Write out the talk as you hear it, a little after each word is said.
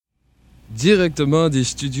directement des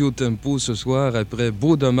studios Tempo ce soir après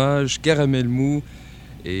Beau Dommage, Caramel Mou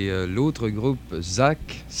et l'autre groupe ZAC,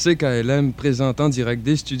 CKLM, présente en direct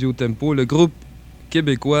des studios Tempo le groupe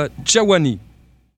québécois Tchawani.